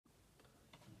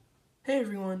Hey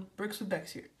everyone, Brooks with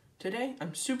Bex here. Today,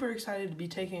 I'm super excited to be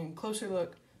taking a closer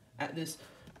look at this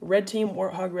Red Team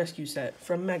Warthog Rescue set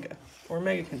from Mega, or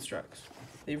Mega Construx.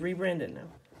 They've rebranded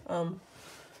now.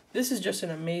 This is just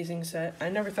an amazing set. I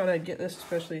never thought I'd get this,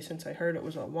 especially since I heard it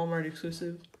was a Walmart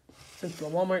exclusive. Since the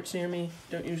Walmarts near me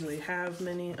don't usually have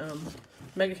many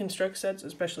Mega Construx sets,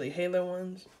 especially Halo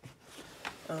ones.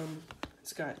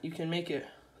 You can make it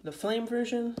the flame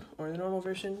version or the normal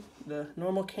version, the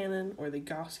normal cannon or the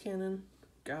Gauss cannon.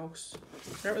 Gauss.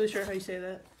 Not really sure how you say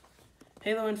that.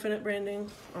 Halo Infinite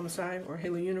branding on the side, or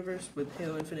Halo Universe with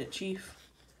Halo Infinite Chief.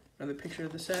 Another picture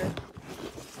of the set.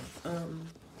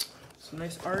 Some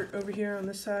nice art over here on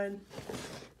this side.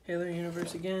 Halo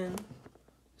Universe again.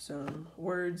 Some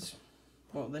words,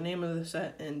 well, the name of the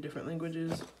set in different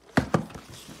languages.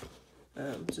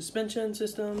 Suspension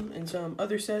system and some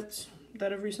other sets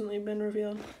that have recently been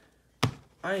revealed.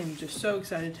 I am just so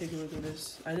excited to take a look at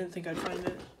this. I didn't think I'd find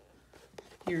it.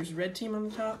 Here's Red Team on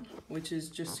the top, which is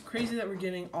just crazy that we're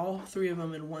getting all three of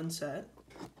them in one set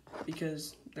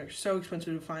because they're so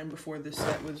expensive to find before this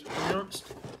set was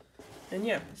announced. And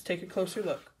yeah, let's take a closer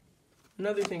look.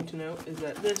 Another thing to note is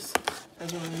that this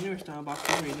has one of the newer style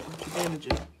boxes where you don't have to damage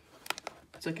it.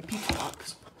 It's like a pizza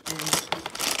box. And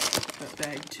got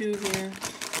bag 2 here.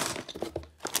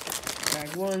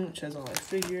 Bag 1, which has all our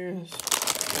figures.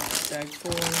 Bag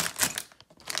 4.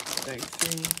 Bag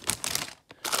 3.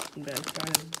 And bag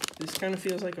 5. This kind of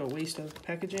feels like a waste of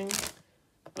packaging.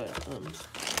 But,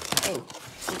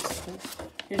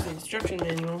 here's the instruction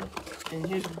manual. And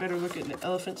here's a better look at the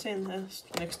elephant sand nest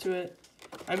next to it.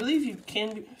 I believe you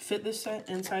can fit this set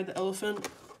inside the elephant.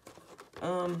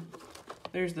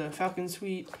 There's the Falcon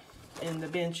Suite and the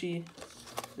Banshee,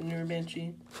 the newer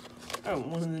Banshee. Oh,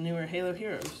 one of the newer Halo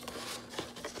heroes.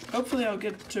 Hopefully I'll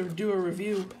get to do a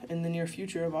review in the near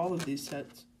future of all of these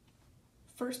sets.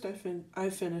 First, I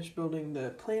finished building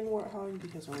the plain Warthog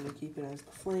because I want to keep it as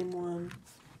the flame one.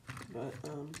 But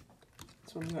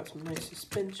this one's got some nice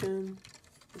suspension,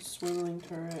 a swiveling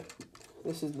turret.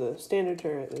 This is the standard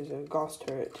turret. There's a Gauss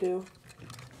turret too.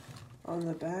 On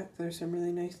the back, there's some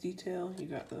really nice detail. You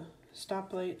got the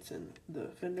stoplights and the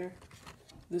fender.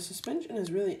 The suspension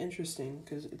is really interesting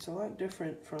because it's a lot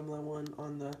different from the one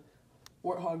on the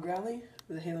Warthog Rally,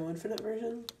 the Halo Infinite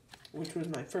version, which was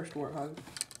my first Warthog.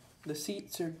 The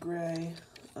seats are gray,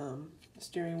 the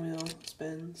steering wheel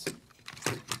spins,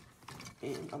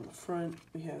 and on the front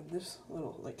we have this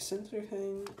little like sensor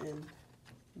thing and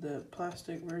the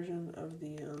plastic version of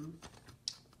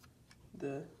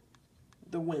the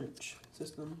winch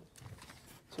system.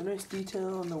 So nice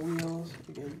detail on the wheels.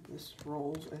 Again, this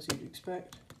rolls as you'd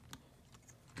expect.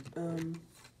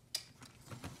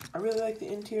 I really like the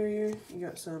interior. You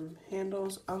got some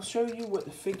handles. I'll show you what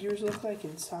the figures look like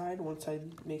inside once I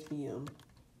make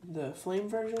the flame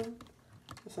version,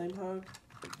 the flame hog.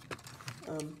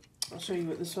 I'll show you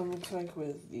what this one looks like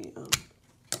with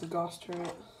the Gauss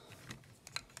turret.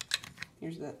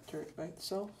 Here's that turret by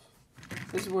itself.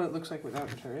 This is what it looks like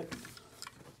without a turret.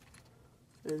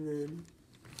 And then,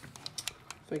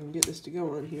 if I can get this to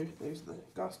go on here, there's the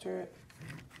Gauss turret.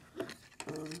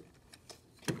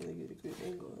 Can't really get a good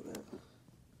angle of that.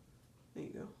 There you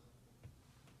go.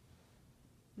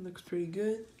 Looks pretty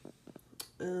good.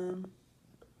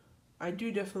 I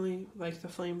do definitely like the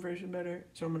flame version better,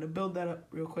 so I'm going to build that up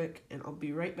real quick, and I'll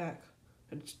be right back,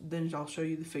 and then I'll show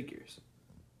you the figures.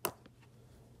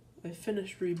 I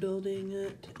finished rebuilding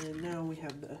it, and now we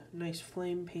have the nice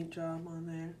flame paint job on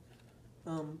there.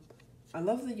 I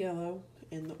love the yellow,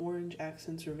 and the orange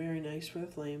accents are very nice for the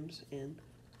flames, and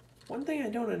one thing I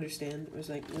don't understand was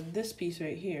like with this piece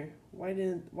right here, why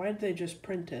did they just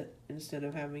print it instead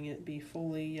of having it be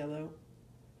fully yellow?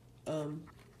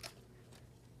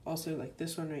 Also like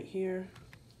this one right here,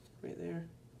 right there.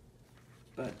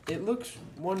 But it looks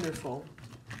wonderful,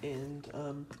 and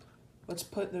let's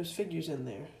put those figures in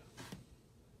there.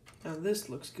 Now this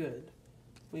looks good.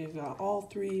 We've got all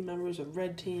 3 members of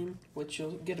Red Team, which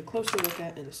you'll get a closer look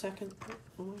at in a second.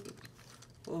 Oh my goodness.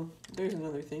 Well, there's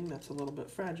another thing that's a little bit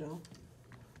fragile.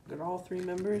 Got all 3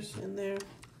 members in there.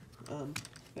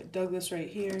 Got Douglas right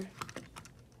here,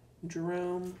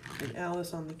 Jerome and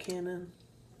Alice on the cannon.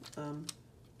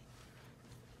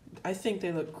 I think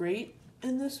they look great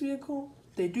in this vehicle.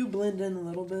 They do blend in a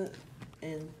little bit,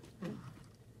 and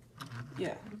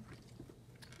yeah.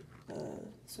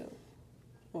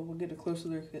 Well, we'll get a closer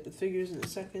look at the figures in a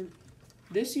second.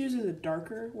 This uses a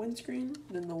darker windscreen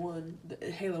than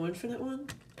the Halo Infinite one,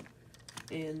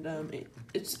 and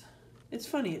it's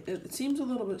funny. It seems a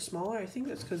little bit smaller. I think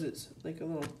that's because it's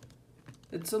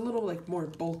a little like more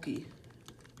bulky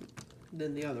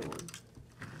than the other one.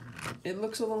 It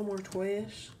looks a little more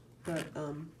toyish, but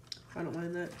I don't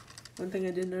mind that. One thing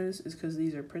I did notice is because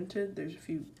these are printed, there's a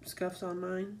few scuffs on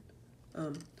mine.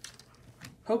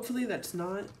 Hopefully that's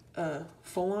not a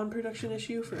full-on production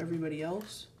issue for everybody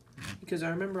else, because I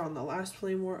remember on the last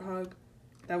Flame Warthog,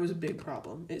 that was a big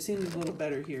problem. It seems a little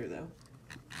better here though.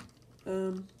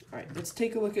 Alright, let's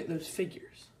take a look at those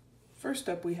figures. First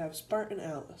up we have Spartan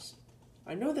Alice.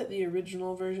 I know that the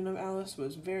original version of Alice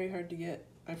was very hard to get.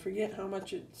 I forget how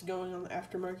much it's going on the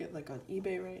aftermarket, like on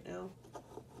eBay right now.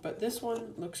 But this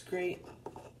one looks great,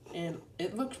 and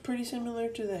it looks pretty similar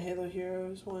to the Halo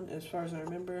Heroes one as far as I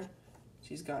remember.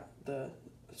 She's got the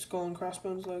skull and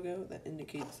crossbones logo that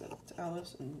indicates that it's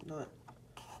Alice and not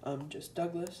just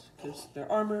Douglas, because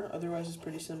their armor otherwise is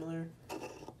pretty similar.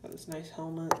 Got this nice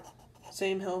helmet.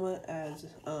 Same helmet as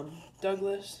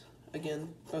Douglas.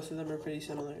 Again, both of them are pretty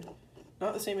similar.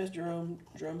 Not the same as Jerome.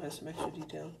 Jerome has some extra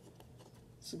detail.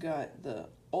 It's got the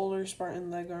older Spartan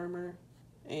leg armor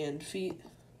and feet.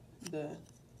 The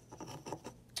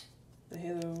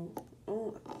Halo.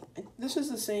 Oh, this is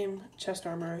the same chest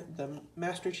armor the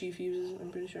Master Chief uses,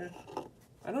 I'm pretty sure.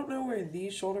 I don't know where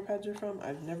these shoulder pads are from.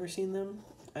 I've never seen them.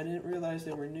 I didn't realize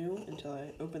they were new until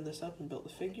I opened this up and built the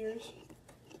figures.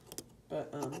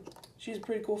 But she's a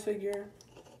pretty cool figure.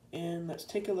 And let's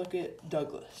take a look at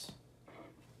Douglas.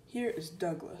 Here is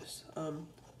Douglas.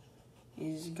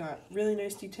 He's got really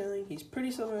nice detailing. He's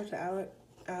pretty similar to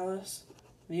Alice.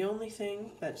 The only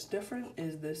thing that's different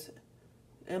is this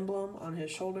emblem on his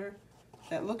shoulder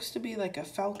that looks to be like a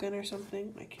falcon or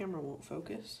something. My camera won't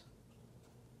focus.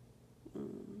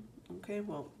 Okay,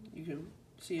 well, you can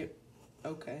see it.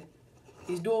 Okay.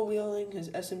 He's dual wielding his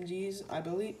SMGs. I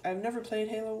believe I've never played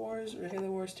Halo Wars or Halo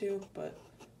Wars 2, but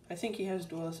I think he has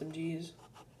dual SMGs.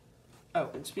 Oh,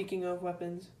 and speaking of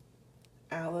weapons,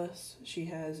 Alice, she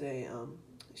has a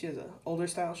older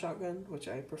style shotgun, which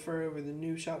I prefer over the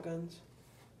new shotguns.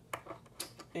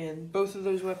 And both of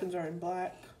those weapons are in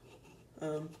black.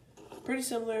 Pretty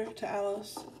similar to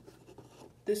Alice.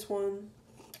 This one,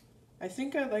 I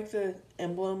think I like the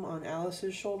emblem on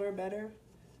Alice's shoulder better,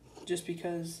 just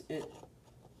because it,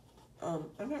 I'm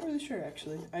not really sure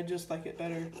actually. I just like it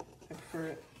better. I prefer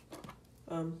it.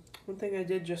 One thing I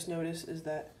did just notice is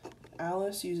that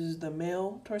Alice uses the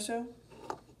male torso,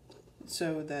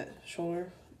 so that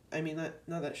shoulder, I mean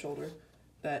not that shoulder,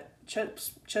 that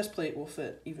chest plate will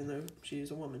fit even though she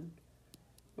is a woman,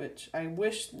 which I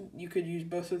wish you could use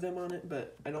both of them on it,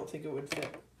 but I don't think it would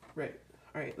fit right.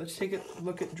 Alright, let's take a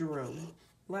look at Jerome.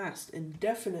 Last and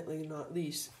definitely not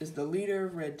least is the leader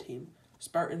of Red Team,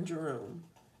 Spartan Jerome.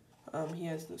 He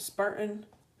has the Spartan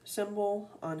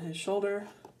symbol on his shoulder.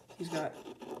 He's got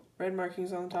red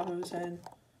markings on the top of his head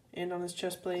and on his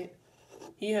chest plate.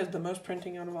 He has the most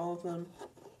printing out of all of them.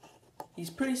 He's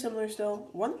pretty similar still.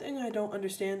 One thing I don't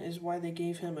understand is why they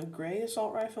gave him a gray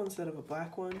assault rifle instead of a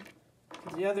black one.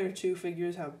 The other two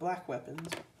figures have black weapons.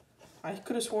 I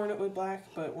could have sworn it was black,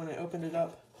 but when I opened it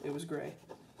up, it was gray.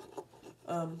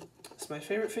 It's my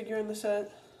favorite figure in the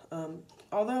set.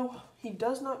 Although he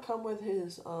does not come with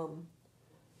his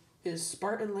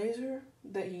Spartan laser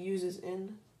that he uses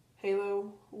in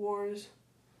Halo Wars,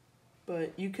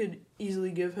 but you could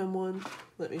easily give him one.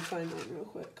 Let me find one real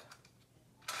quick.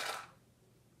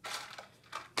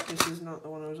 This is not the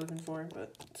one I was looking for,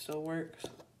 but it still works.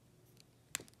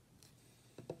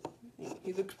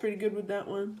 He looks pretty good with that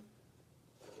one.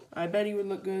 I bet he would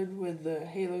look good with the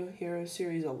Halo Hero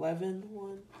Series 11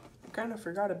 one. I kind of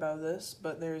forgot about this,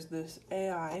 but there's this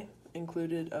AI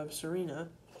included of Serina,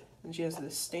 and she has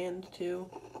this stand too.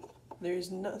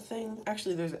 There's nothing,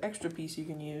 actually there's an extra piece you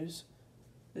can use.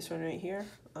 This one right here.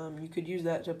 You could use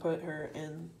that to put her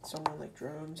in someone like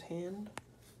Jerome's hand.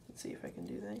 Let's see if I can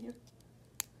do that here.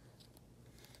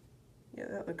 Yeah,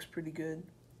 that looks pretty good.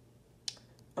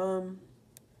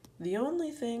 The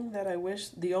only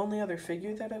other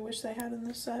figure that I wish they had in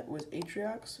this set was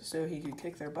Atriox, so he could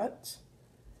kick their butts.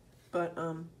 But,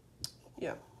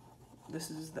 yeah. This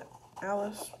is the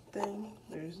Alice thing.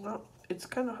 It's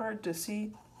kind of hard to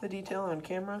see the detail on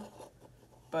camera,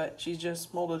 but she's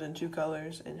just molded in two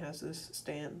colors and has this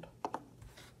stand.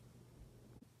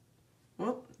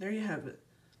 Well, there you have it.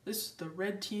 This is the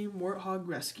Red Team Warthog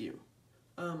Rescue.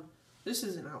 This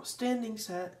is an outstanding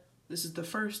set. This is the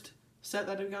first set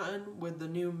that I've gotten with the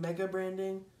new Mega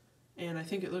branding, and I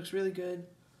think it looks really good.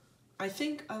 I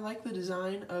think I like the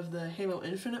design of the Halo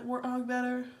Infinite Warthog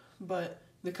better, but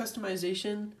the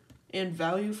customization and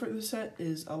value for the set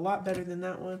is a lot better than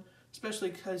that one, especially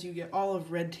because you get all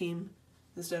of Red Team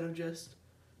instead of just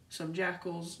some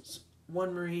Jackals,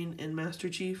 one Marine, and Master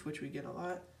Chief, which we get a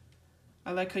lot.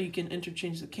 I like how you can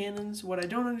interchange the cannons. What I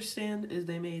don't understand is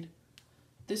they made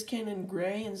this came in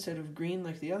gray instead of green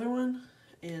like the other one,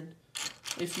 and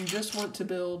if you just want to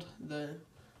build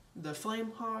the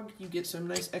flame hog, you get some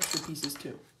nice extra pieces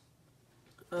too.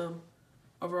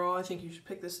 Overall, I think you should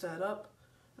pick this stat up,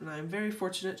 and I'm very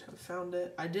fortunate to have found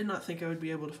it. I did not think I would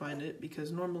be able to find it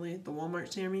because normally the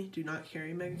Walmarts near me do not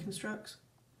carry Mega Construx.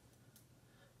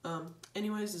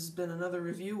 Anyways, this has been another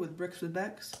review with Bricks with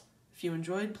Bex. If you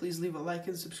enjoyed, please leave a like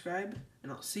and subscribe,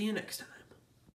 and I'll see you next time.